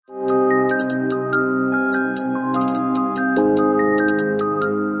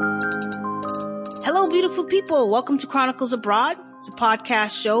beautiful people. Welcome to Chronicles Abroad. It's a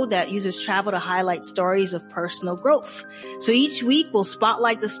podcast show that uses travel to highlight stories of personal growth. So each week we'll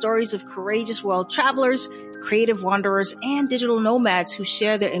spotlight the stories of courageous world travelers, creative wanderers, and digital nomads who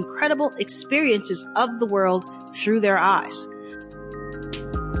share their incredible experiences of the world through their eyes.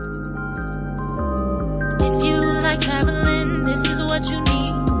 If you like traveling, this is what you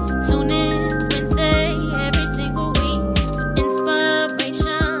need. So tune in Wednesday every single week for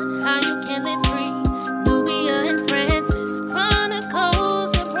inspiration, how you can live free. Nubia and Francis,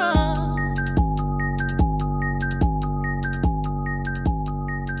 Chronicles Abroad.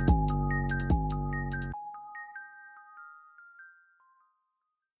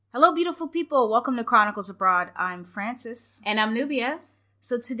 Hello, beautiful people. Welcome to Chronicles Abroad. I'm Francis. And I'm Nubia.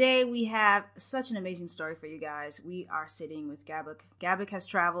 So today we have such an amazing story for you guys. We are sitting with Gabuk. Gabuk has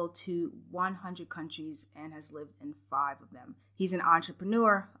traveled to 100 countries and has lived in 5 of them. He's an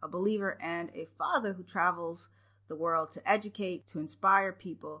entrepreneur, a believer, and a father who travels the world to educate, to inspire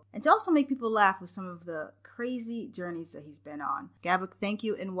people, and to also make people laugh with some of the crazy journeys that he's been on. Gabuk, thank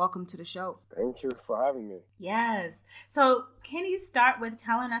you and welcome to the show. Thank you for having me. Yes. So can you start with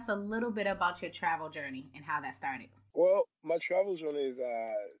telling us a little bit about your travel journey and how that started? Well, my travel journey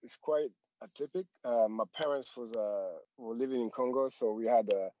is quite atypical. My parents were living in Congo, so we had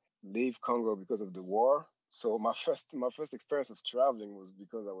to leave Congo because of the war. So my first experience of traveling was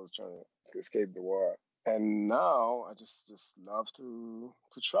because I was trying to escape the war. And now I just love to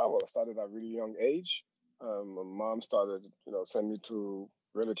travel. I started at a really young age. My mom started, sending me to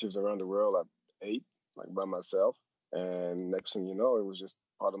relatives around the world at 8, like by myself. And next thing you know, it was just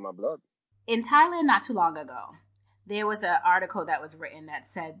part of my blood. In Thailand, not too long ago, there was an article that was written that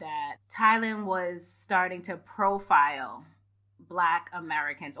said that Thailand was starting to profile Black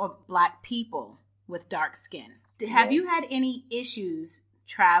Americans or Black people with dark skin. Have you had any issues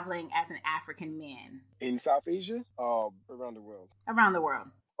traveling as an African man? In South Asia or around the world? Around the world.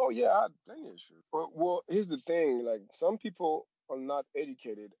 Oh, yeah, I had plenty of issues. Well, here's the thing. Like, some people are not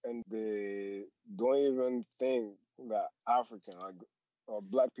educated and they don't even think that African, or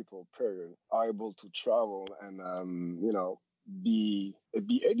Black people, period, are able to travel and, be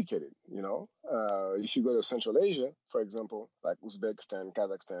educated, If you go to Central Asia, for example, like Uzbekistan,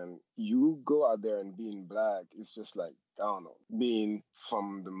 Kazakhstan, you go out there and being Black, it's just like, I don't know, being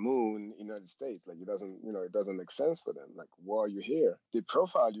from the moon, United States. Like, it doesn't make sense for them. Like, why are you here? They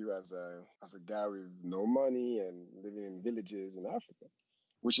profile you as a guy with no money and living in villages in Africa,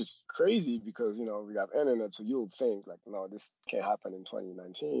 which is crazy because, we have internet, so you'll think like, no, this can't happen in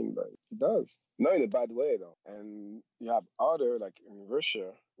 2019, but it does. Not in a bad way, though. And you have other, like in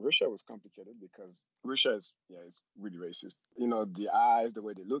Russia. Russia was complicated because Russia is really racist. The eyes, the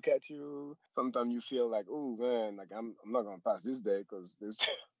way they look at you. Sometimes you feel like, oh, man, like I'm not going to pass this day because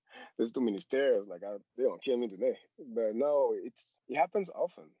there's too many stairs. Like, they don't kill me today. But no, it happens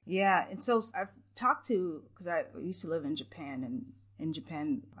often. Yeah, and so I've talked to, because I used to live in Japan, and in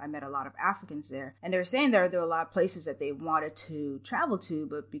Japan, I met a lot of Africans there. And they were saying there were a lot of places that they wanted to travel to,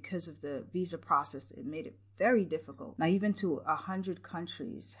 but because of the visa process, it made it very difficult. Now, even to 100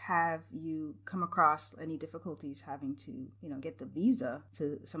 countries, have you come across any difficulties having to, get the visa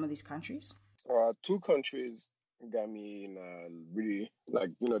to some of these countries? 2 countries got me in really, like,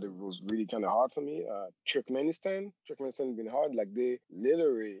 it was really kind of hard for me. Turkmenistan has been hard. Like, they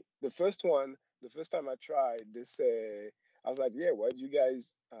literally, the first time I tried, they say, I was like, yeah, why did you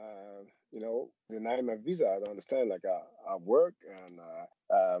guys, deny my visa? I don't understand. Like, I work and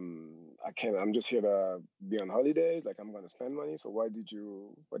I'm just here to be on holidays. Like, I'm going to spend money. So why did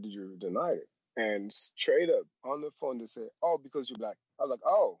you deny it? And straight up on the phone, they say, oh, because you're Black. I was like,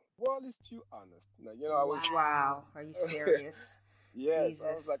 oh, well, at least you honest. Like, I was. Wow. Are you serious? Yes. Jesus.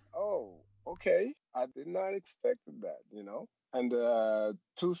 I was like, oh, okay. I did not expect that, And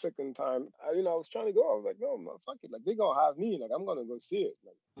 2-second time, I was trying to go. I was like, no, fuck it. Like, they gonna have me. Like, I'm gonna go see it.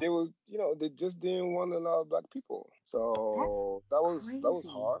 Like, they was, they just didn't want to allow Black people. So that was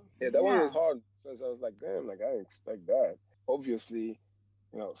hard. Yeah, that one was hard. Since I was like, damn, like, I didn't expect that. Obviously,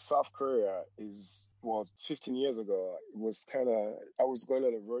 South Korea was 15 years ago. It was I was going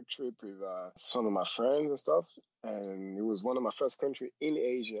on a road trip with some of my friends and stuff. And it was one of my first countries in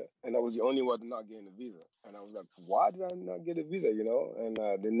Asia. And I was the only one not getting a visa. And I was like, why did I not get a visa, And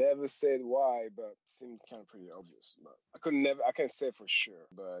they never said why, but it seemed kind of pretty obvious. But I can't say for sure.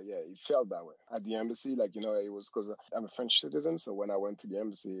 But yeah, it felt that way. At the embassy, like, it was because I'm a French citizen. So when I went to the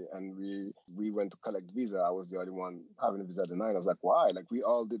embassy and we went to collect visa, I was the only one having a visa denied. I was like, why? Like, we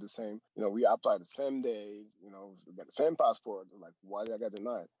all did the same. We applied the same day, we got the same passport. I'm like, why did I get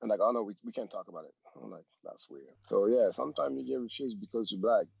denied? And like, oh no, we can't talk about it. I'm like, That's weird. So yeah, sometimes you get refused because you're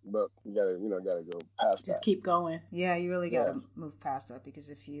black, but you gotta go past Just that. keep going. Yeah, you really got to move past that, because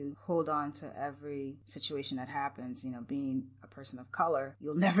if you hold on to every situation that happens, being a person of color,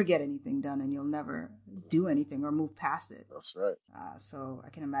 you'll never get anything done and you'll never do anything or move past it. That's right. So I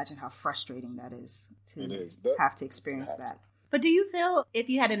can imagine how frustrating that is to It is, but have to experience that. But do you feel if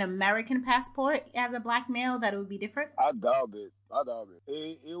you had an American passport as a black male that it would be different? I doubt it.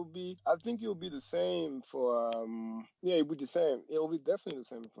 It'll be. I think it'll be the same for. It'll be the same. It'll be definitely the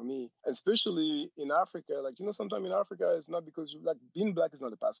same for me, especially in Africa. Like sometimes in Africa, it's not because being black is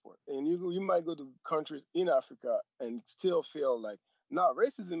not a passport, and you might go to countries in Africa and still feel like not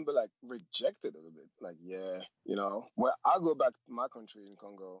racism, but like rejected a little bit. Like, when I go back to my country in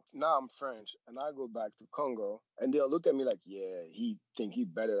Congo, now I'm French, and I go back to Congo, and they'll look at me like, yeah, he think he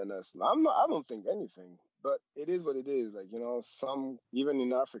better than us. I'm not. I don't think anything. But it is what it is. Like, some, even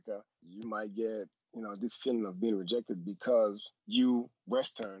in Africa, you might get, this feeling of being rejected because you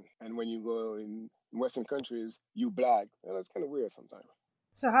Western. And when you go in Western countries, you black. It's kind of weird sometimes.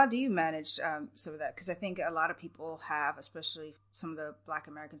 So how do you manage some of that? Because I think a lot of people have, especially some of the Black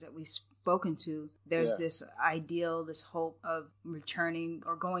Americans that we've spoken to, there's this ideal, this hope of returning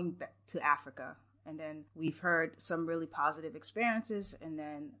or going back to Africa. And then we've heard some really positive experiences. And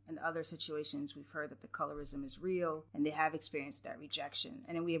then in other situations, we've heard that the colorism is real and they have experienced that rejection.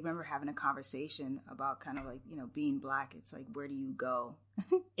 And then we remember having a conversation about kind of like, being black. It's like, where do you go?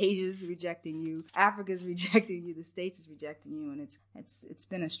 Asia's rejecting you. Africa's rejecting you. The States is rejecting you. And it's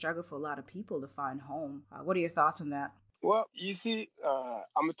been a struggle for a lot of people to find home. What are your thoughts on that? Well, you see,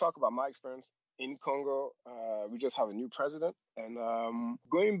 I'm going to talk about my experience. In Congo, we just have a new president. And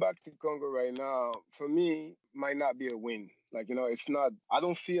going back to Congo right now, for me, might not be a win. Like, it's not, I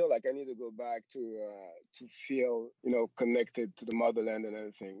don't feel like I need to go back to feel, connected to the motherland and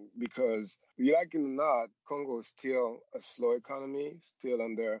everything. Because you like it or not, Congo is still a slow economy, still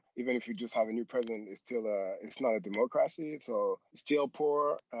under, even if you just have a new president, it's not a democracy. So it's still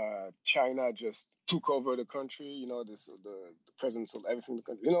poor. China just took over the country, the president sold everything in the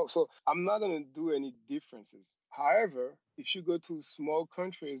country, so I'm not going to do any differences. However, if you go to small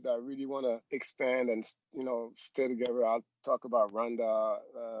countries that really want to expand and, stay together, I'll talk about Rwanda,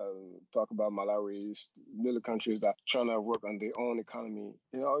 talk about Malawi, little countries that trying to work on their own economy.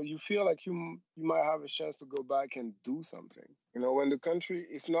 You feel like you might have a chance to go back and do something. When the country,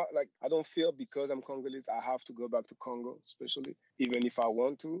 it's not like I don't feel because I'm Congolese, I have to go back to Congo, especially, even if I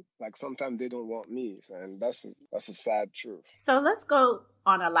want to. Like sometimes they don't want me, and that's a sad truth. So let's go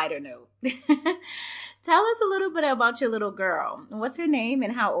on a lighter note. Tell us a little bit about your little girl. What's her name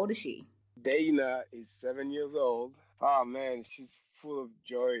and how old is she? Dana is 7 years old. Oh man, she's full of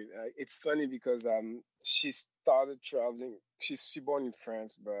joy. It's funny because she started traveling. She born in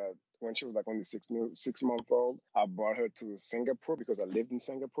France, but when she was like only 6 months old, I brought her to Singapore because I lived in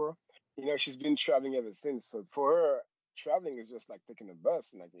Singapore. She's been traveling ever since. So for her, traveling is just like taking a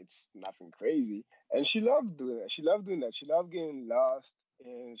bus. Like it's nothing crazy. And she loved doing that. She loved getting lost.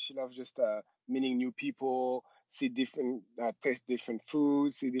 And she loves just meeting new people, taste different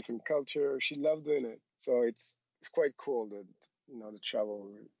foods, see different culture. She loved doing it. So it's quite cool to travel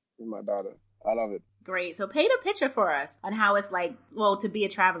with my daughter. I love it. Great. So paint a picture for us on how it's like, to be a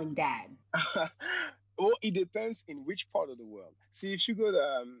traveling dad. Well, it depends in which part of the world. See, if you go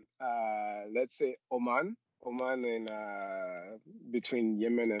to, let's say, Oman and between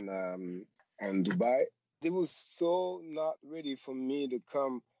Yemen and Dubai, they was so not ready for me to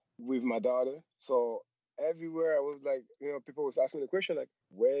come with my daughter. So everywhere I was like, people was asking me the question like,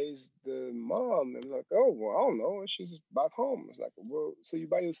 where's the mom? And I'm like, oh, well, I don't know. She's back home. It's like, well, so you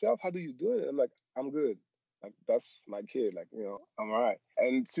by yourself? How do you do it? I'm like, I'm good. Like, that's my kid. Like, I'm all right.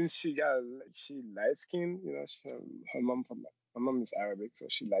 And since she light skinned, her mom is Arabic, so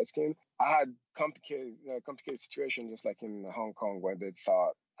she light skinned. I had complicated situation just like in Hong Kong where they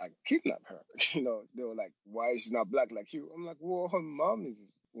thought I kidnapped her. They were like, why is she not black like you? I'm like, well, her mom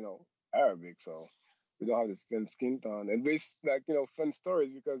is, Arabic, so we don't have the same skin tone. And it's like, fun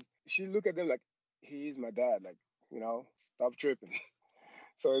stories because she look at them like, he is my dad, like, stop tripping.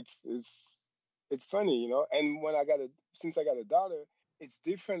 So it's funny, and since I got a daughter, it's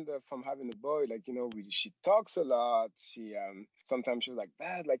different from having a boy. Like, she talks a lot. She, sometimes she's like,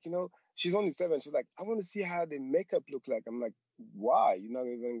 Dad, like, she's only 7. She's like, I want to see how the makeup look like. I'm like, why? You're not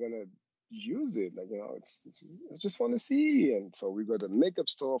even going to use it. Like, it's just want to see. And so we go to the makeup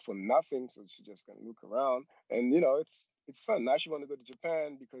store for nothing. So she just can look around and, it's fun. Now she want to go to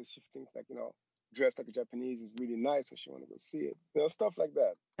Japan because she thinks like, dressed like a Japanese is really nice. So she want to go see it, stuff like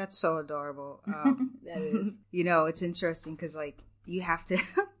that. That's so adorable. That is. It's interesting because like you have to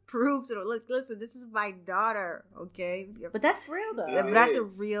prove to them, look, listen, this is my daughter, okay? But that's real though. But that's a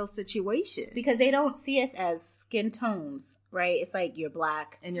real situation. Because they don't see us as skin tones, right? It's like you're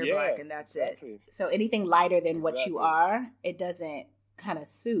black and you're black and that's exactly. it. So anything lighter than what you are, it doesn't kind of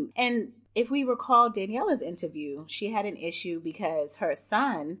suit. And if we recall Daniela's interview, she had an issue because her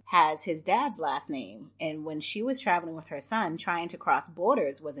son has his dad's last name. And when she was traveling with her son, trying to cross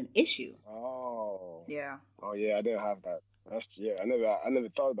borders was an issue. Oh. Yeah. Oh, yeah, I didn't have that. I never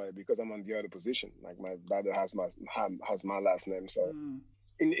thought about it because I'm on the other position. Like my brother has my last name. So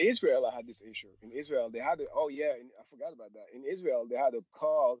in Israel, I had this issue. In Israel, they had I forgot about that. In Israel, they had to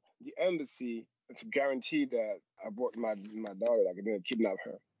call the embassy to guarantee that I brought my daughter, like I didn't kidnap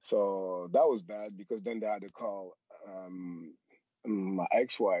her. So that was bad because then they had to call my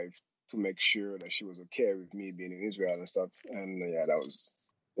ex-wife to make sure that she was okay with me being in Israel and stuff. And yeah, that was,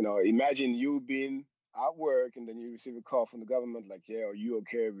 imagine you being at work and then you receive a call from the government like, yeah, are you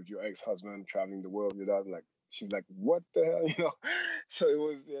okay with your ex-husband traveling the world with us? Like, she's like, what the hell, So it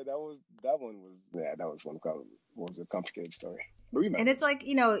was, that was a complicated story. And it's like,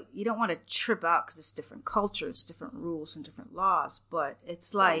 you don't want to trip out because it's different cultures, different rules, and different laws. But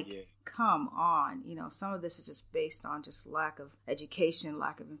it's like, come on, some of this is just based on just lack of education,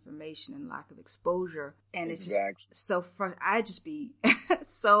 lack of information, and lack of exposure. And it's just so I'd just be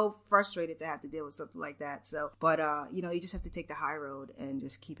so frustrated to have to deal with something like that. So, but, you just have to take the high road and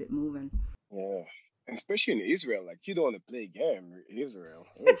just keep it moving. Yeah. And especially in Israel, like, you don't want to play a game in Israel.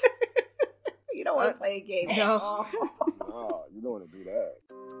 You don't want to play a game. No. No, you don't want to do that.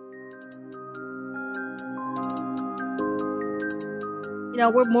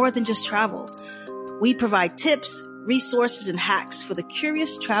 We're more than just travel. We provide tips, resources, and hacks for the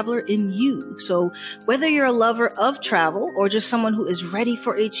curious traveler in you. So whether you're a lover of travel or just someone who is ready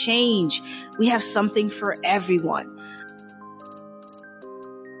for a change, we have something for everyone.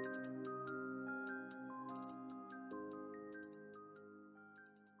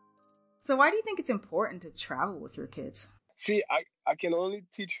 So why do you think it's important to travel with your kids? See, I can only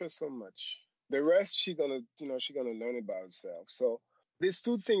teach her so much. The rest she's gonna learn it by herself. So these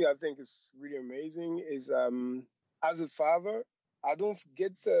two things I think is really amazing is as a father, I don't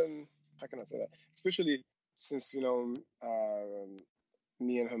get how can I say that? Especially since me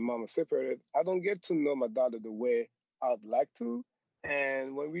and her mom are separated, I don't get to know my daughter the way I'd like to.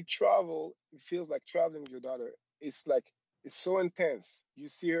 And when we travel, it feels like traveling with your daughter. It's so intense. You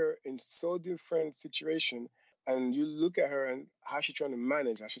see her in so different situation, and you look at her and how she trying to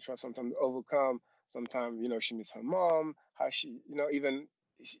manage, how she tries sometimes to overcome. Sometimes, she miss her mom, how she, even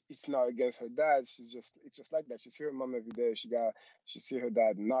it's not against her dad. It's just like that. She see her mom every day. She see her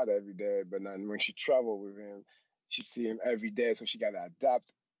dad not every day, but then when she travel with him, she see him every day. So she got to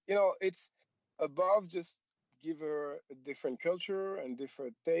adapt. It's above just give her a different culture and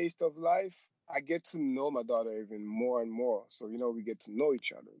different taste of life. I get to know my daughter even more and more. So, we get to know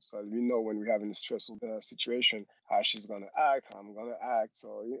each other. So we know when we're having a stressful situation, how she's going to act, how I'm going to act.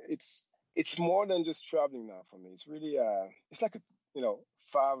 So it's more than just traveling now for me. It's really, it's like a,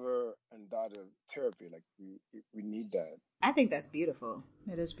 father and daughter therapy. Like we need that. I think that's beautiful.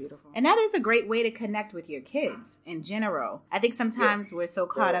 It is beautiful. And that is a great way to connect with your kids in general. I think sometimes we're so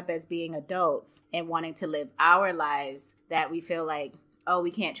caught up as being adults and wanting to live our lives that we feel like, oh,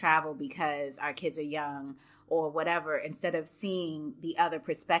 we can't travel because our kids are young or whatever, instead of seeing the other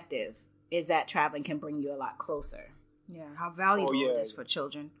perspective is that traveling can bring you a lot closer. Yeah, how valuable it is for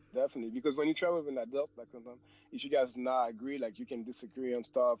children. Definitely, because when you travel with an adult, like sometimes if you guys not agree, like you can disagree on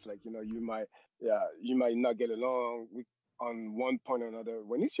stuff, like you might not get along on one point or another.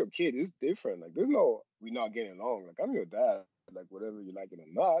 When it's your kid, it's different. Like there's no we're not getting along. Like I'm your dad. Like whatever you like it or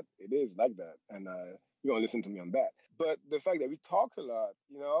not, it is like that, and you don't listen to me on that. But the fact that we talk a lot,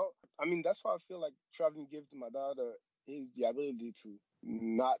 that's why I feel like traveling gives to my daughter is the ability to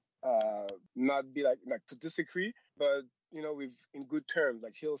not be like to disagree, but with in good terms.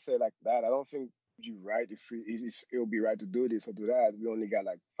 Like he'll say like that. I don't think you're right. It'll be right to do this or do that. We only got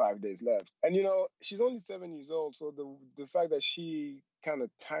like 5 days left, and she's only 7 years old. So the fact that she kind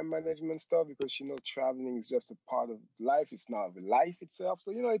of time management stuff because she knows traveling is just a part of life. It's not life itself.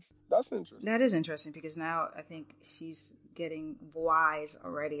 So that's interesting. That is interesting because now I think she's getting wise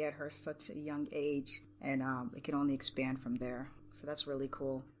already at her such a young age, and it can only expand from there. So that's really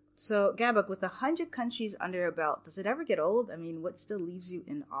cool. So, Gabak, with 100 countries under your belt, does it ever get old? I mean, what still leaves you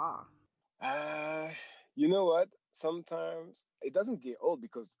in awe? You know what? Sometimes it doesn't get old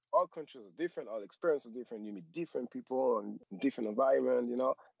because all countries are different, all experiences are different. You meet different people and different environment,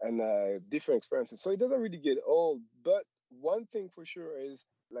 and different experiences. So it doesn't really get old. But one thing for sure is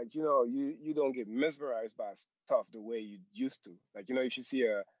like, you don't get mesmerized by stuff the way you used to. Like, if you see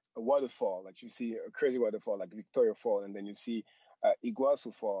a a waterfall, like you see a crazy waterfall like Victoria Fall, and then you see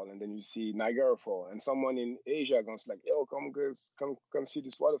Iguazu Fall, and then you see Niagara Fall, and someone in Asia goes like, "Yo, come girls, come see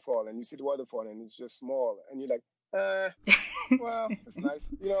this waterfall," and you see the waterfall, and it's just small, and you're like, well, it's nice.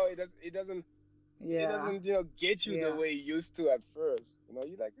 It Yeah. doesn't get you the Yeah. way it used to at first.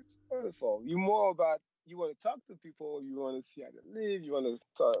 You like it's wonderful. You more about you want to talk to people, you want to see how they live, you want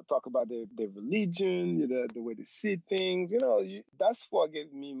to talk about their religion, the way they see things. That's what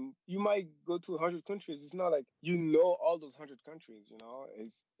gets me. You might go to 100 countries. It's not like all those 100 countries.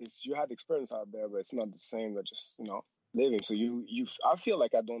 It's you had experience out there, but it's not the same. That just living. So I feel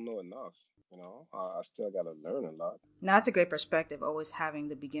like I don't know enough. I still gotta learn a lot. Now, that's a great perspective, always having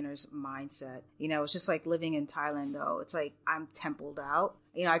the beginner's mindset. It's just like living in Thailand, though. It's like I'm templed out.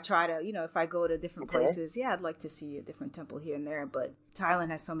 I try to, if I go to different Okay. places, yeah, I'd like to see a different temple here and there. But Thailand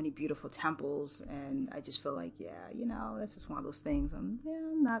has so many beautiful temples. And I just feel like, yeah, that's just one of those things I'm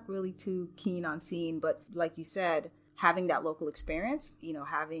not really too keen on seeing. But like you said, having that local experience,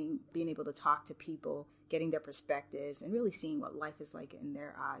 being able to talk to people, getting their perspectives, and really seeing what life is like in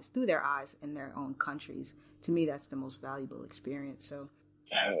their eyes, through their eyes in their own countries. To me, that's the most valuable experience. So,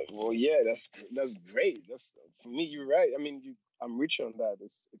 Well, yeah, that's great. That's for me. You're right. I mean, I'm rich on that.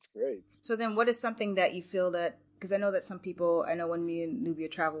 It's great. so then what is something that you feel that, because I know that some people, I know when me and Nubia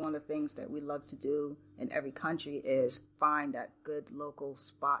travel, one of the things that we love to do in every country is find that good local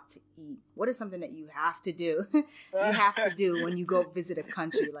spot to eat. What is something that you have to do? You have to do when you go visit a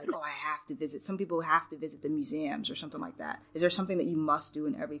country, like, oh, I have to visit. Some people have to visit the museums or something like that. Is there something that you must do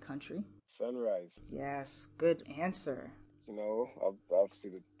in every country? Sunrise. Yes, good answer. I've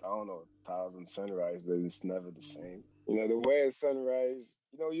seen I don't know, 1,000 sunrise, but it's never the same. The way a sunrise.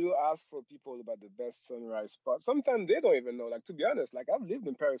 You ask for people about the best sunrise spot. Sometimes they don't even know. Like, to be honest, like I've lived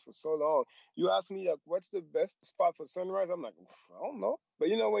in Paris for so long. You ask me like, what's the best spot for sunrise? I'm like, I don't know. But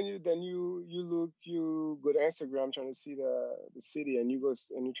when you look, you go to Instagram trying to see the city, and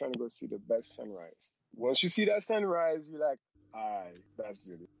and you're trying to go see the best sunrise. Once you see that sunrise, you're like, all right, that's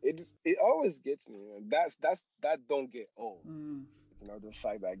beautiful. It always gets me. That don't get old. Mm. The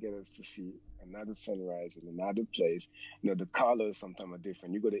fact that I get us to see another sunrise in another place. The colors sometimes are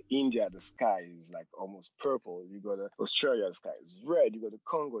different. You go to India, the sky is like almost purple. You go to Australia, the sky is red. You go to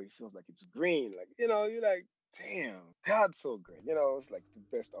Congo, it feels like it's green. Like, you're like, damn, God's so great. It's like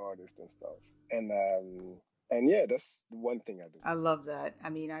the best artist and stuff. And yeah, that's the one thing I do. I love that. I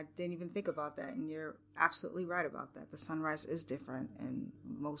mean, I didn't even think about that, and you're absolutely right about that. The sunrise is different in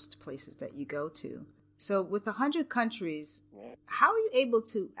most places that you go to. So, with 100 countries, Yeah. how are you able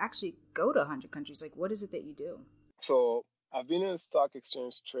to actually go to 100 countries? Like, what is it that you do? So I've been in stock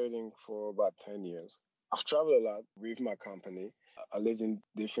exchange trading for about 10 years. I've traveled a lot with my company. I lived in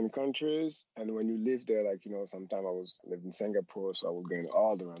different countries, and when you live there, like sometimes I was lived in Singapore, so I was going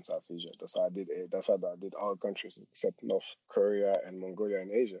all around South Asia. That's how I did it. That's how I did all countries except North Korea and Mongolia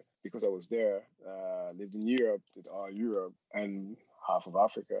and Asia because I was there. Lived in Europe, did all Europe and half of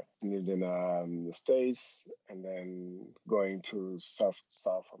Africa. Lived in the States, and then going to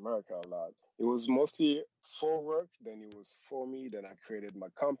South America a lot. It was mostly for work, then it was for me. Then I created my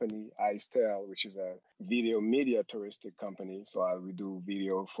company, iStyle, which is a video media touristic company. So we do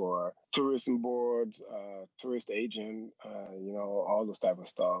video for tourism boards, tourist agent, all those type of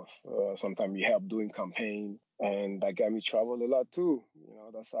stuff. Sometimes we help doing campaign, and that got me travel a lot too.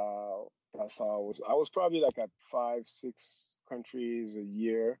 That's how I was. I was probably like at 5, 6 countries a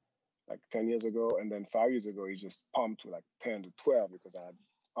year, like 10 years ago, and then 5 years ago, it just pumped to like 10 to 12 because I had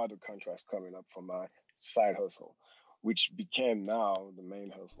other contracts coming up for my side hustle, which became now the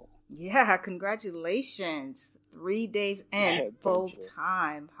main hustle. Yeah, congratulations. 3 days in, full Thank you.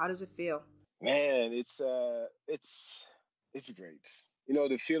 time. How does it feel? Man, it's great.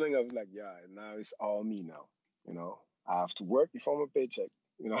 The feeling of like, yeah, now it's all me now. I have to work before my paycheck.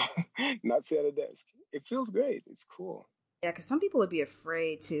 Not sit at a desk. It feels great. It's cool. Yeah, because some people would be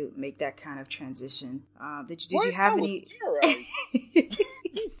afraid to make that kind of transition. Did you What? have I was any? terrorized.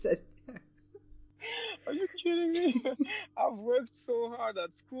 He said, Are you kidding me? I've worked so hard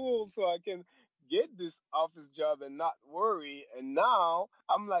at school so I can get this office job and not worry. And now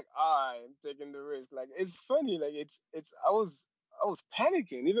I'm like, I'm taking the risk. Like it's funny. Like I was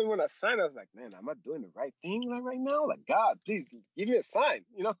panicking. Even when I signed, I was like, man, am I doing the right thing like right now? Like God, please give me a sign.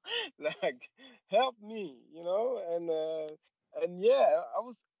 Like help me. And yeah,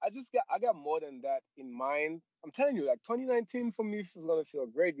 I got more than that in mind. I'm telling you, like 2019 for me was gonna feel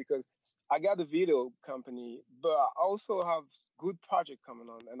great because I got a video company, but I also have good project coming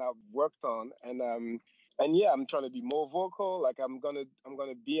on and I've worked on and yeah, I'm trying to be more vocal. Like I'm gonna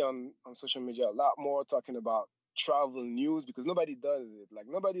be on social media a lot more talking about travel news because nobody does it. Like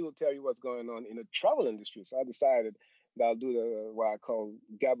nobody will tell you what's going on in the travel industry. So I decided that I'll do what I call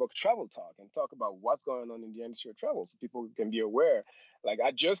Gabok Travel Talk and talk about what's going on in the industry of travel so people can be aware. Like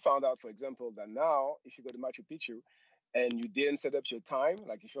I just found out, for example, that now if you go to Machu Picchu and you didn't set up your time,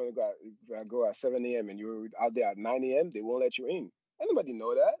 like if you want to go at 7 a.m. and you're out there at 9 a.m., they won't let you in. Anybody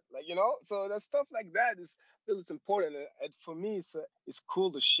know that? Like, so that stuff like that is really important. And for me, it's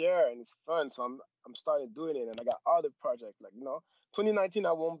cool to share and it's fun. So I'm starting doing it and I got other projects. Like, 2019,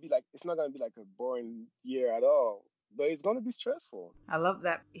 I won't be like, it's not going to be like a boring year at all, but it's going to be stressful. I love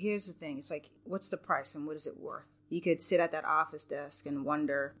that. Here's the thing. It's like, what's the price and what is it worth? You could sit at that office desk and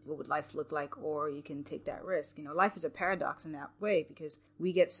wonder what would life look like, or you can take that risk. Life is a paradox in that way because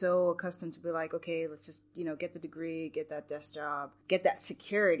we get so accustomed to be like, okay, let's just, get the degree, get that desk job, get that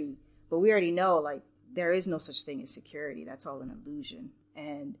security. But we already know, like, there is no such thing as security. That's all an illusion.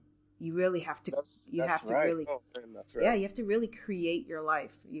 And you really have to, that's right. That's right. Yeah, you have to really create your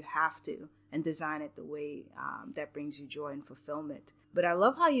life. You have to, and design it the way that brings you joy and fulfillment. But I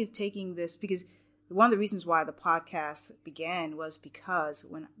love how you're taking this because one of the reasons why the podcast began was because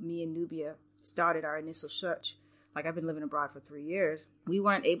when me and Nubia started our initial search, like I've been living abroad for 3 years, we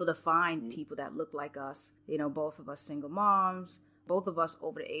weren't able to find people that looked like us. Both of us single moms, both of us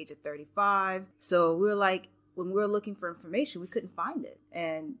over the age of 35. So we were like, when we were looking for information, we couldn't find it.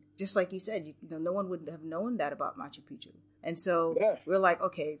 And just like you said, no one would have known that about Machu Picchu. And so we're like,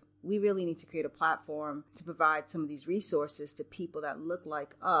 okay, we really need to create a platform to provide some of these resources to people that look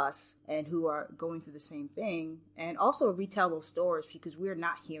like us and who are going through the same thing. And also retell those stories because we're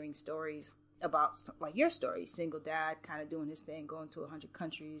not hearing stories about like your story, single dad kind of doing his thing, going to 100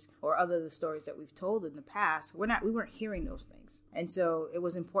 countries, or other the stories that we've told in the past. We weren't hearing those things. And so it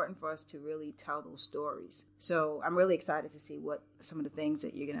was important for us to really tell those stories. So I'm really excited to see what some of the things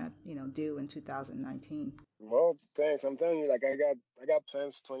that you're going to, do in 2019. Well, thanks. I'm telling you, like I got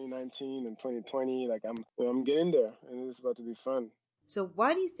plans for 2019 and 2020. Like I'm getting there, and it's about to be fun. So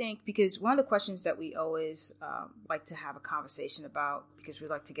why do you think, because one of the questions that we always like to have a conversation about, because we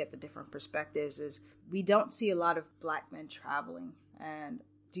like to get the different perspectives, is we don't see a lot of Black men traveling. And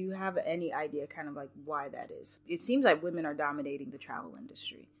do you have any idea kind of like why that is? It seems like women are dominating the travel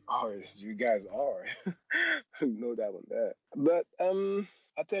industry. Oh, yes, you guys are. No doubt on that. But I'll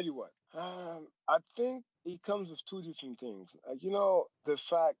tell you what. I think it comes with two different things. The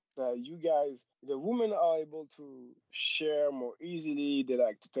fact that you guys, the women are able to share more easily. They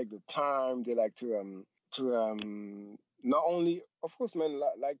like to take the time. They like to not only, of course, men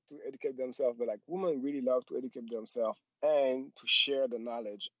like to educate themselves, but like women really love to educate themselves and to share the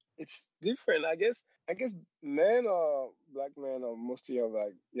knowledge. It's different, I guess. Men or Black men are mostly of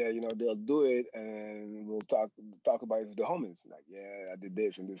like, they'll do it and we'll talk about it with the homies. Like, yeah, I did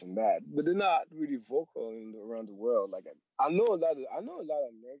this and this and that. But they're not really vocal around the world. Like, I know a lot of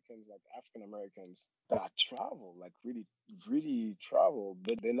Americans, like African Americans, that travel, like really, really travel,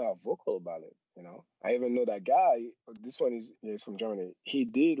 but they're not vocal about it. I even know that guy. This one is from Germany. He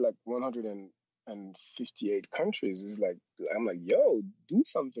did like 158 countries. It's like, I'm like, yo, do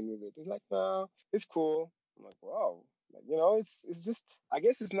something with it. It's like, nah, it's cool. I'm like, wow. Like, it's just, I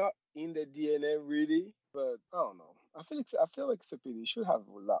guess it's not in the DNA really, but I don't know. I feel like it's a pity. You should have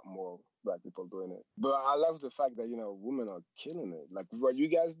a lot more Black people doing it. But I love the fact that, women are killing it. Like what you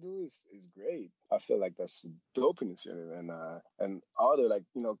guys do is great. I feel like that's dope in this unit. And other, like,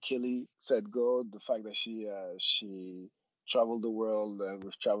 Kelly said go, the fact that she traveled the world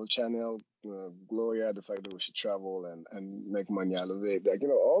with Travel Channel, Gloria, the fact that she travel and make money out of it. Like,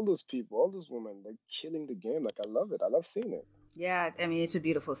 all those people, all those women, they're killing the game. Like, I love it. I love seeing it. Yeah, I mean, it's a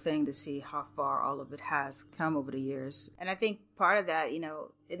beautiful thing to see how far all of it has come over the years. And I think part of that, and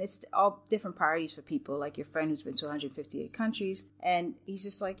it's all different priorities for people, like your friend who's been to 158 countries. And he's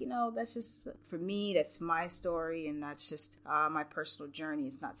just like, that's just, for me, that's my story. And that's just my personal journey.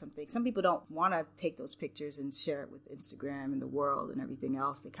 It's not something, some people don't want to take those pictures and share it with Instagram and the world and everything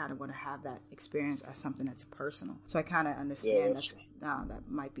else. They kind of want to have that experience as something that's personal. So I kind of understand that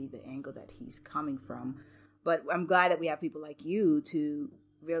might be the angle that he's coming from. But I'm glad that we have people like you to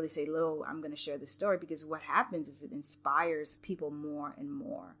really say, Lil, I'm going to share this story, because what happens is it inspires people more and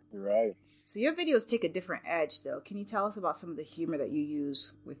more. Right. So your videos take a different edge, though. Can you tell us about some of the humor that you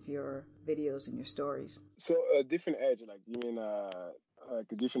use with your videos and your stories? So a different edge, like you mean like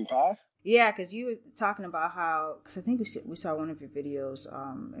a different path? Yeah, because you were talking about how, because I think we saw one of your videos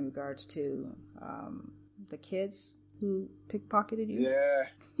in regards to the kids who pickpocketed you. Yeah.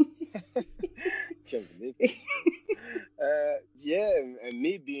 Can't believe it. Yeah, and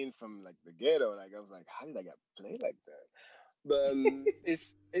me being from like the ghetto, like I was like, how did I get played like that? But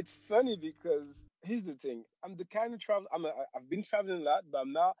it's funny because here's the thing. I'm the kind of travel. I've been traveling a lot, but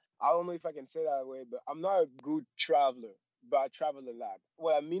I'm not. I don't know if I can say that way, but I'm not a good traveler. But I travel a lot.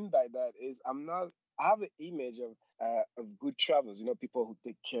 What I mean by that is I'm not. I have an image of good travelers. You know, people who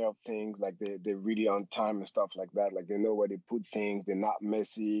take care of things, like they're really on time and stuff like that. Like they know where they put things. They're not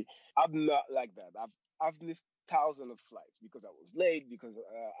messy. I'm not like that. I've missed thousands of flights because I was late, because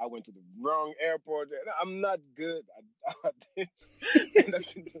I went to the wrong airport. I'm not good at this, and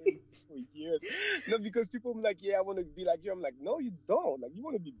I've been doing this for years. No, because people be like, yeah, I want to be like you. I'm like, no, you don't. Like, you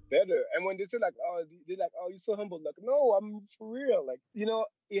want to be better. And when they say like, oh, they're like, oh, you're so humble. Like, no, I'm for real. Like,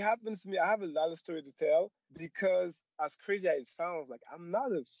 it happens to me. I have a lot of stories to tell because, as crazy as it sounds, like I'm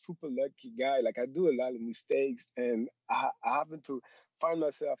not a super lucky guy. Like I do a lot of mistakes, and I happen to find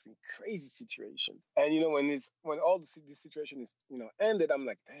myself in crazy situation. And when all this situation is ended, I'm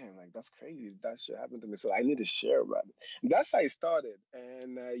like, damn, like that's crazy. That shit happened to me. So I need to share about it. That's how it started.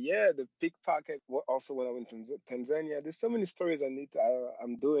 And yeah, the pickpocket. Also, when I went to Tanzania, there's so many stories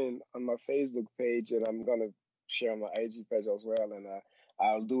I'm doing on my Facebook page, and I'm gonna share on my IG page as well. And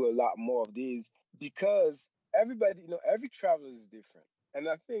I'll do a lot more of these because everybody, every traveler is different. And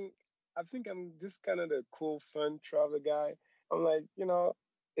I think I'm just kind of the cool, fun traveler guy. I'm like,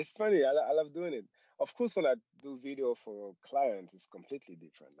 it's funny. I love doing it. Of course, when I do video for clients, it's completely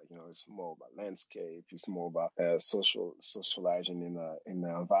different. Like, it's more about landscape. It's more about socializing in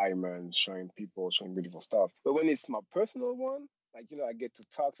the environment, showing beautiful stuff. But when it's my personal one, like, I get to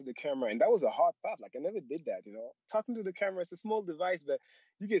talk to the camera, and that was a hard part. Like, I never did that. Talking to the camera is a small device, but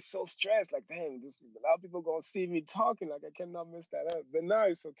you get so stressed. Like, dang, a lot of people gonna see me talking. Like, I cannot mess that up. But now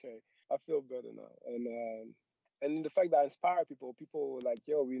it's okay. I feel better now, and the fact that I inspire people were like,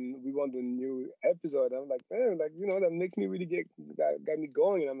 yo, we want the new episode. I'm like, man, like, that makes me really got me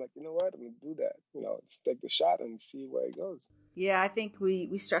going. And I'm like, you know what? I'm gonna do that. Just take the shot and see where it goes. Yeah, I think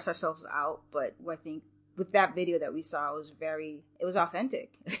we stress ourselves out, but I think with that video that we saw, it was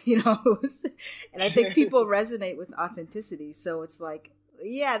authentic, and I think people resonate with authenticity. So it's like,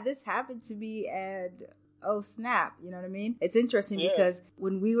 yeah, this happened to me, and oh snap, you know what I mean? It's interesting because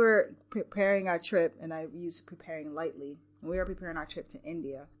when we were preparing our trip, and I use preparing lightly, when we were preparing our trip to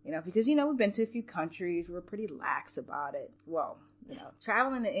India, because we've been to a few countries, we were pretty lax about it. Well,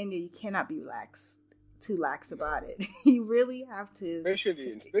 traveling to India, you cannot be too lax about it. You really have to,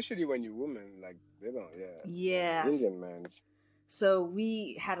 especially when you're woman, like they don't. Yes. Indian man. So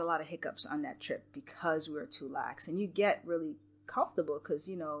we had a lot of hiccups on that trip because we were too lax, and you get really comfortable because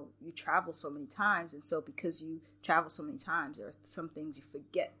you travel so many times, and so because you travel so many times, there are some things you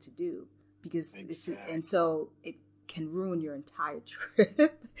forget to do because and so it can ruin your entire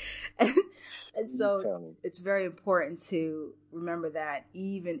trip. and so it's very important to remember that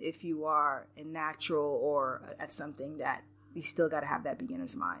even if you are a natural or at something, that you still got to have that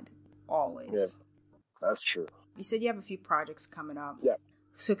beginner's mind always. Yeah, that's true. You said you have a few projects coming up. Yeah.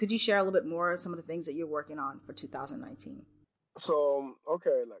 So could you share a little bit more of some of the things that you're working on for 2019? So,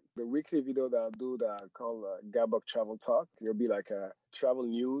 okay, like the weekly video that I do that I call Gabok Travel Talk, it'll be like a travel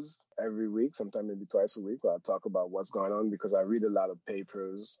news every week, sometimes maybe twice a week, where I talk about what's going on because I read a lot of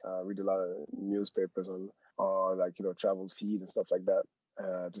papers, read a lot of newspapers on like, travel feed and stuff like that.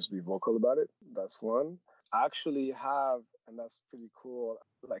 Just be vocal about it. That's one. I actually have, and that's pretty cool,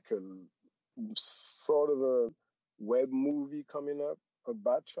 like a sort of a web movie coming up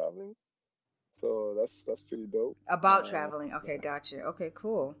about traveling. So that's pretty dope. About traveling. Okay, gotcha. Okay,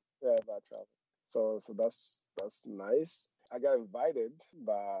 cool. Yeah, about traveling. So that's nice. I got invited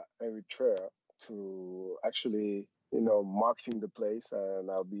by Eritrea to actually, marketing the place,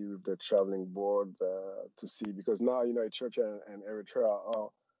 and I'll be with the traveling board to see, because now, Ethiopia and Eritrea are,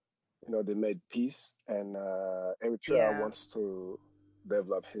 they made peace, and Eritrea wants to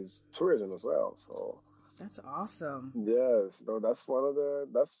develop his tourism as well. So that's awesome. Yes, no, that's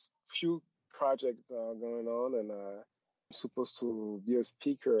few project going on, and I'm supposed to be a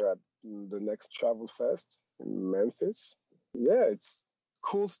speaker at the next Travel Fest in Memphis. Yeah, it's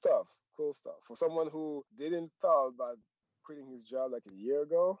cool stuff. Cool stuff. For someone who didn't thought about quitting his job like a year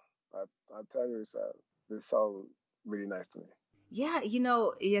ago, I tell you, this sounds really nice to me. Yeah,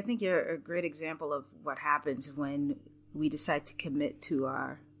 I think you're a great example of what happens when we decide to commit to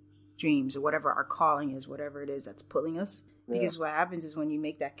our dreams or whatever our calling is, whatever it is that's pulling us. Because what happens is when you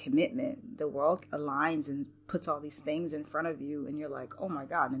make that commitment, the world aligns and puts all these things in front of you, and you're like, oh my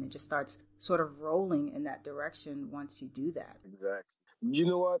God, and it just starts sort of rolling in that direction once you do that. Exactly. You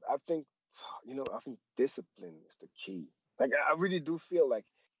know what? I think discipline is the key. Like, I really do feel like,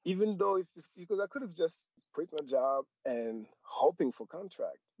 even though if it's because I could have just quit my job and hoping for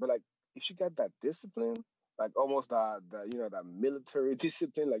contract, but like, if you got that discipline, like almost that military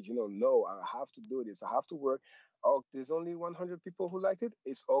discipline. Like, no, I have to do this. I have to work. Oh, there's only 100 people who liked it.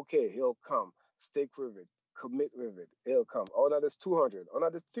 It's okay. He'll come. Stick with it. Commit with it. He'll come. Oh, now there's 200. Oh, now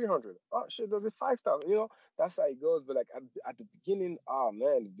there's 300. Oh, shit, there's 5,000. That's how it goes. But like at the beginning, oh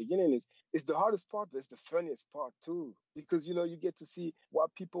man, the beginning is the hardest part, but it's the funniest part too. Because you get to see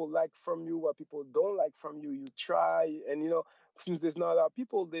what people like from you, what people don't like from you. You try, and since there's not a lot of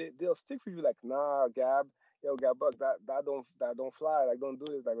people, they'll stick with you like, nah, Gab, yo, Gab, Buck, that don't fly, like don't do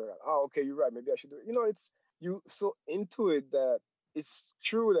this, like, oh, okay, you're right, maybe I should do it. It's you so into it that it's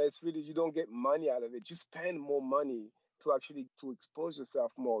true that it's really you don't get money out of it. You spend more money to actually to expose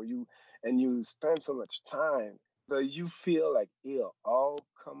yourself more. You spend so much time, but you feel like it'll all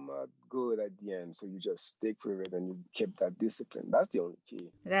come out good at the end. So you just stick with it and you keep that discipline. That's the only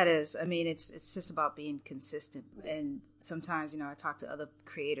key. That is, I mean, it's just about being consistent. And sometimes, I talk to other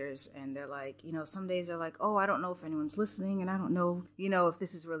creators and they're like, some days they're like, oh, I don't know if anyone's listening and I don't know, if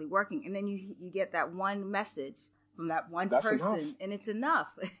this is really working. And then you get that one message from that one person enough. And it's enough.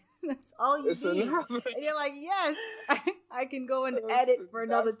 That's all you need. Enough. And you're like, yes, I can go and edit for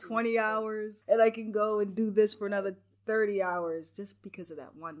another 20 hours and I can go and do this for another 30 hours just because of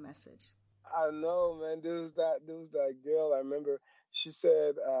that one message. I know, man. There was that girl. I remember. She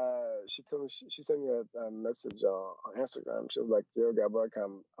said, she told me, she sent me a message on Instagram. She was like, "Yo, Gabak,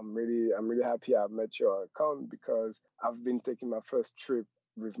 I'm really happy I've met your account because I've been taking my first trip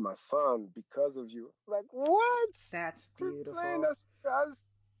with my son because of you." Like, what? That's beautiful. That's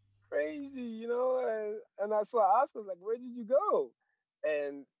crazy, and that's why I asked her, like, where did you go?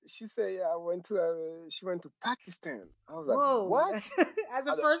 And she said, yeah, she went to Pakistan. I was like, whoa, what? As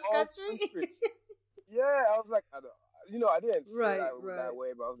a first country? Yeah, I was like, I didn't say that way,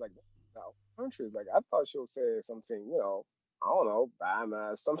 but I was like, no, countries. Like, I thought she would say something, I don't know,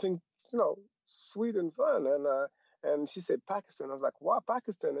 Bahamas, something, sweet and fun. And she said Pakistan. I was like, why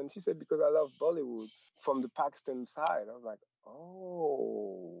Pakistan? And she said, because I love Bollywood from the Pakistan side. I was like,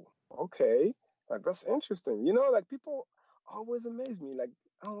 oh, okay. Like, that's interesting. Like, people always amaze me. Like,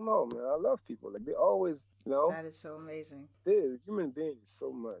 I don't know, man. I love people. Like, they always, That is so amazing. They're human beings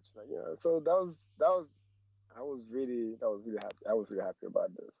so much. Like, so I was really happy. I was really happy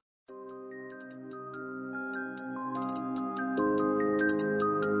about this.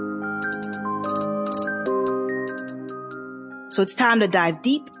 So it's time to dive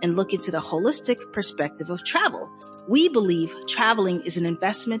deep and look into the holistic perspective of travel. We believe traveling is an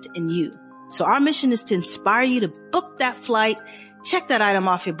investment in you. So our mission is to inspire you to book that flight, check that item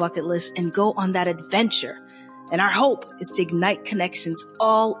off your bucket list, and go on that adventure. And our hope is to ignite connections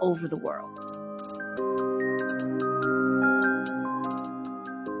all over the world.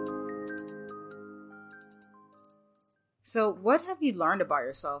 So what have you learned about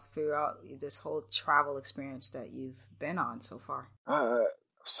yourself throughout this whole travel experience that you've been on so far?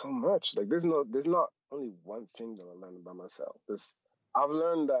 So much. Like, there's not only one thing that I learned about myself. I've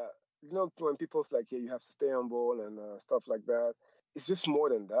learned that, when people's like, yeah, you have to stay humble and stuff like that. It's just more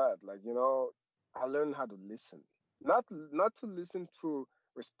than that. Like, I learned how to listen. Not to listen to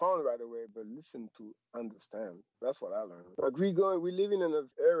respond right away, but listen to understand. That's what I learned. Like, we living in an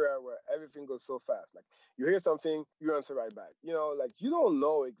era where everything goes so fast. Like, you hear something, you answer right back. Like, you don't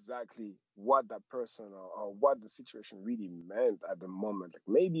know exactly what that person or what the situation really meant at the moment. Like,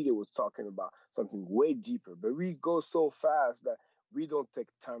 maybe they were talking about something way deeper, but we go so fast that we don't take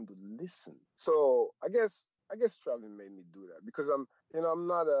time to listen. So I guess traveling made me do that because I'm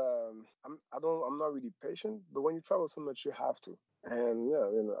not I'm not really patient, but when you travel so much, you have to. And yeah,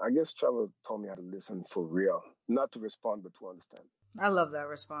 I guess travel taught me how to listen for real, not to respond, but to understand. I love that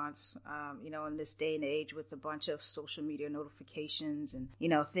response. In this day and age with a bunch of social media notifications and,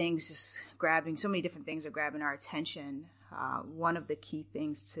 things just grabbing, so many different things are grabbing our attention. One of the key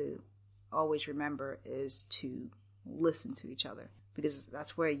things to always remember is to listen to each other because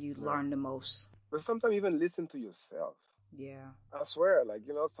that's where you learn the most. But sometimes even listen to yourself. Yeah. I swear, like,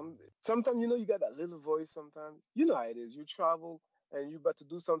 sometimes, you got that little voice sometimes. You know how it is. You travel and you about to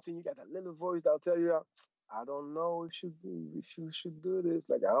do something, you got that little voice that'll tell you, I don't know if you should do this.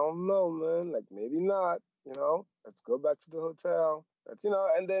 Like, I don't know, man. Like, maybe not, let's go back to the hotel.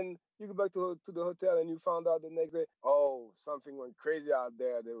 And then you go back to the hotel and you found out the next day, oh, something went crazy out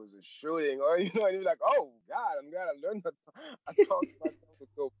there. There was a shooting, or and you're like, oh God, I'm glad I learned that. I taught myself to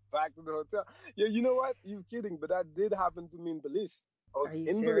go back to the hotel. Yeah, you know what? You're kidding, but that did happen to me in Belize. Are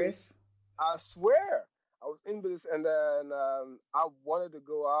you serious? Belize. I swear. I was in Belize, and then I wanted to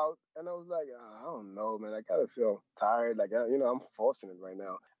go out, and I was like, I don't know, man. I kind of feel tired. Like, I'm forcing it right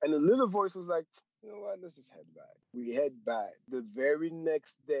now. And the little voice was like, you know what, let's just head back. We head back. The very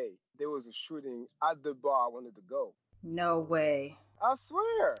next day, there was a shooting at the bar I wanted to go. No way. I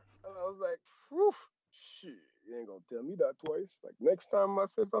swear. And I was like, whew, shit, you ain't gonna tell me that twice. Like, next time I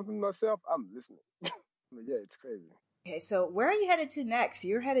say something to myself, I'm listening. But yeah, it's crazy. Okay, so where are you headed to next?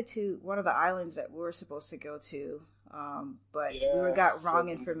 You're headed to one of the islands that we were supposed to go to, but we got wrong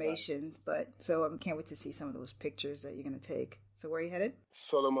information. But so I can't wait to see some of those pictures that you're gonna take. So where are you headed?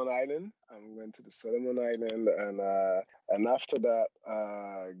 Solomon Island. I'm going to the Solomon Island, and after that,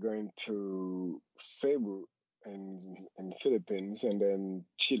 going to Cebu in Philippines, and then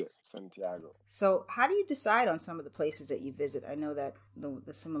Chile, Santiago. So how do you decide on some of the places that you visit? I know that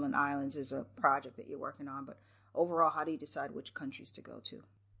the Solomon Islands is a project that you're working on, but overall, how do you decide which countries to go to?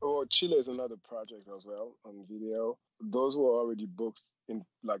 Oh, Chile is another project as well on video. Those were already booked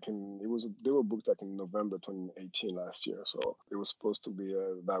they were booked like in November 2018 last year, so it was supposed to be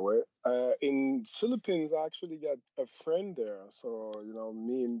that way. In Philippines, I actually got a friend there, so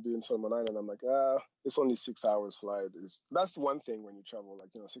me and being Solomon Island, I'm like, it's only 6 hours flight. That's one thing when you travel,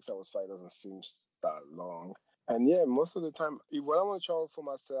 6 hours flight doesn't seem that long. And yeah, most of the time, when I want to travel for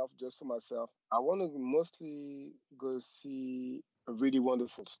myself, just for myself, I want to mostly go see a really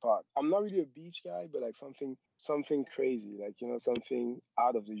wonderful spot. I'm not really a beach guy, but like something crazy, something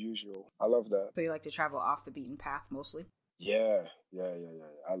out of the usual. I love that. So you like to travel off the beaten path mostly? Yeah.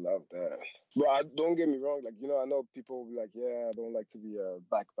 I love that. But don't get me wrong. I know people will be like, yeah, I don't like to be a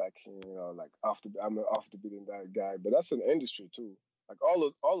backpacking, I'm an off the beaten guy. But that's an industry too. Like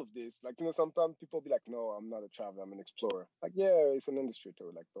all of this, sometimes people be like, no, I'm not a traveler, I'm an explorer. Like, yeah, it's an industry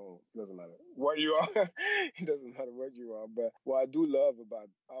too. Like, it doesn't matter what you are. It doesn't matter what you are. But what I do love about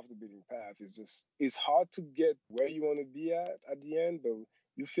off the beaten path is just, it's hard to get where you want to be at the end, but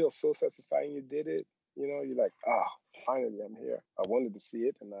you feel so satisfying you did it. You're like, finally I'm here. I wanted to see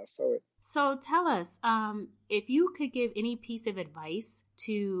it and I saw it. So tell us, if you could give any piece of advice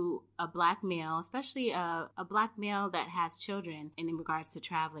to a Black male, especially a Black male that has children, and in regards to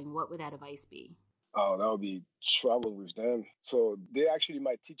traveling, what would that advice be? Oh, that would be travel with them. So they actually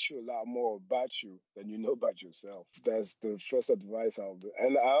might teach you a lot more about you than you know about yourself. That's the first advice I'll do.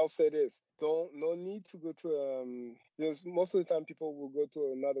 And I'll say this, no need to go to, most of the time people will go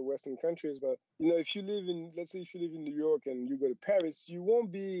to another Western countries, but if you live in New York and you go to Paris, you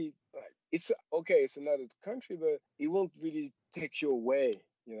won't be, it's another country, but it won't really take you away.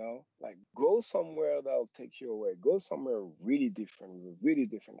 Go somewhere that'll take you away. Go somewhere really different, with a really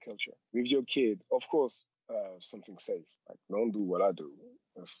different culture. With your kid, of course, something safe. Don't do what I do.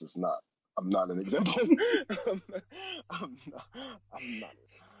 That's just not. I'm not an example. I'm not.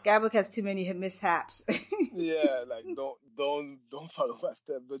 Gabak has too many mishaps. Yeah, don't follow my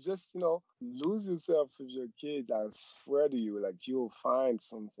step. But just lose yourself with your kid. I swear to you, you'll find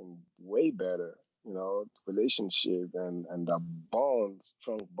something way better. Relationship and a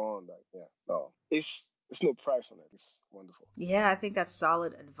strong bond. It's no price on it. It's wonderful. Yeah, I think that's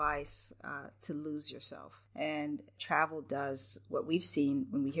solid advice to lose yourself. And travel does what we've seen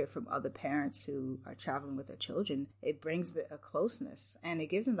when we hear from other parents who are traveling with their children. It brings a closeness, and it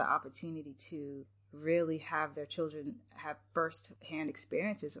gives them the opportunity to really have their children have first-hand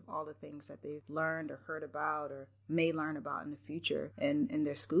experiences of all the things that they've learned or heard about or may learn about in the future in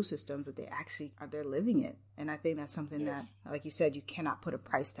their school systems, but they're living it. And I think that's something that, like you said, you cannot put a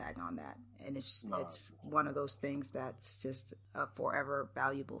price tag on that. And it's one of those things that's just a forever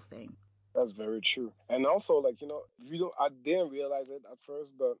valuable thing. That's very true. And also, I didn't realize it at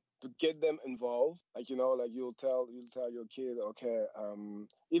first, but to get them involved, you'll tell your kid, okay,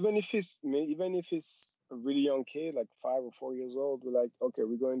 even if it's a really young kid, like 5 or 4 years old, we're like, okay,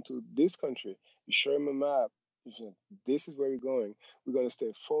 we're going to this country. You show him a map. You say, this is where we're going. We're going to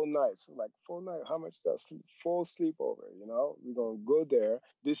stay 4 nights. 4 nights, how much is that? 4 sleepover, We're going to go there.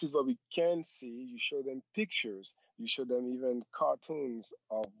 This is what we can see. You show them pictures. You show them even cartoons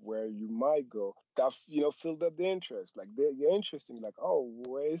of where you might go. That, filled up the interest. They're interested. Oh,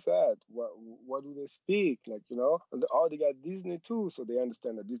 where is that? What do they speak? And they got Disney too, so they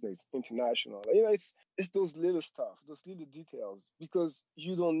understand that Disney is international. It's those little stuff, those little details, because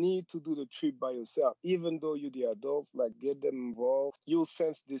you don't need to do the trip by yourself. Even though you're the adult, get them involved. You'll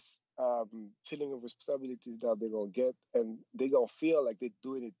sense this feeling of responsibility that they're going to get, and they're going to feel like they're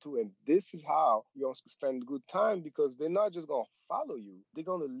doing it too. And this is how you're going to spend good time, because they're not just going to follow you. They're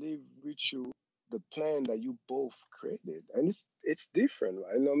going to live with you the plan that you both created. And it's different.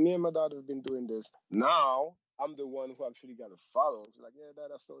 Me and my daughter have been doing this. Now, I'm the one who actually got to follow. She's like, yeah,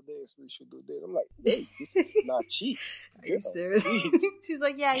 Dad, I saw this. We should do this. I'm like, hey, this is not cheap. Are you serious? She's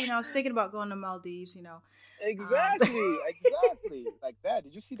like, yeah, I was thinking about going to Maldives, Exactly. Like that.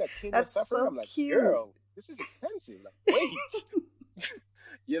 Did you see that Kenya That's suffering? so I'm like, cute. girl, this is expensive. Like, wait.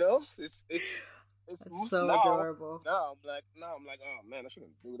 You know, it's That's so now. adorable. Now I'm like, oh man, I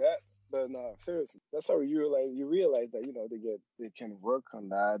shouldn't do that. But no, seriously, that's how you realize that they can work on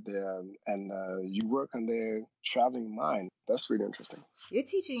that, and you work on their traveling mind. That's really interesting. You're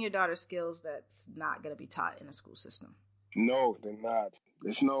teaching your daughter skills that's not going to be taught in a school system. No, they're not.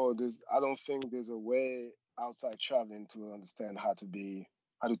 I don't think there's a way outside traveling to understand how to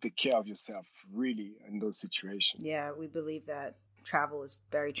take care of yourself really in those situations. Yeah, we believe that travel is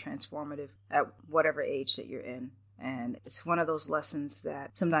very transformative at whatever age that you're in. And it's one of those lessons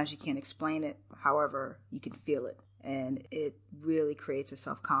that sometimes you can't explain it. However, you can feel it. And it really creates a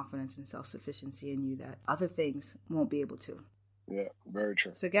self-confidence and self-sufficiency in you that other things won't be able to. Yeah, very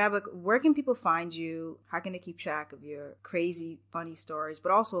true. So Gabak, where can people find you? How can they keep track of your crazy, funny stories,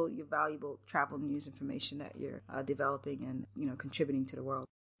 but also your valuable travel news information that you're developing and contributing to the world?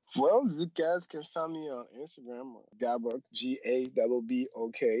 Well, you guys can find me on Instagram, Gabbok,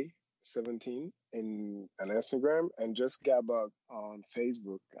 GABBOK 17 on Instagram, and just Gabbok on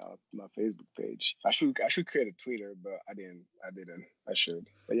Facebook, my Facebook page. I should create a Twitter, but I didn't. I should.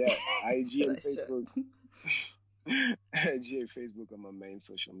 But yeah, IG and Facebook. IG and Facebook are my main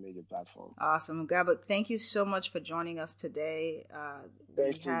social media platform. Awesome. Gabak, thank you so much for joining us today.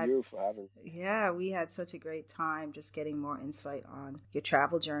 Thanks to you for having me. Yeah, we had such a great time just getting more insight on your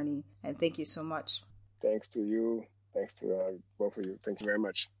travel journey. And thank you so much. Thanks to you. Thanks to both of you. Thank you very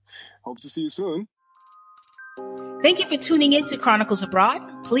much. Hope to see you soon. Thank you for tuning in to Chronicles Abroad.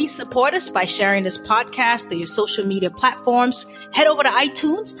 Please support us by sharing this podcast through your social media platforms. Head over to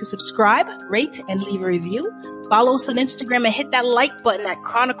iTunes to subscribe, rate, and leave a review. Follow us on Instagram and hit that like button at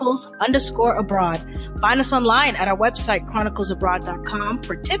Chronicles_Abroad. Find us online at our website, chroniclesabroad.com,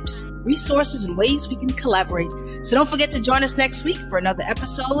 for tips, resources, and ways we can collaborate. So don't forget to join us next week for another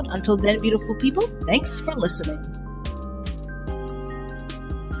episode. Until then, beautiful people, thanks for listening.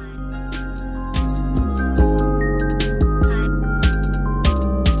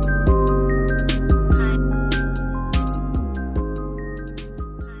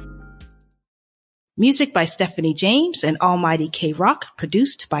 Music by Stephanie James and Almighty K Rock,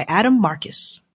 produced by Adam Marcus.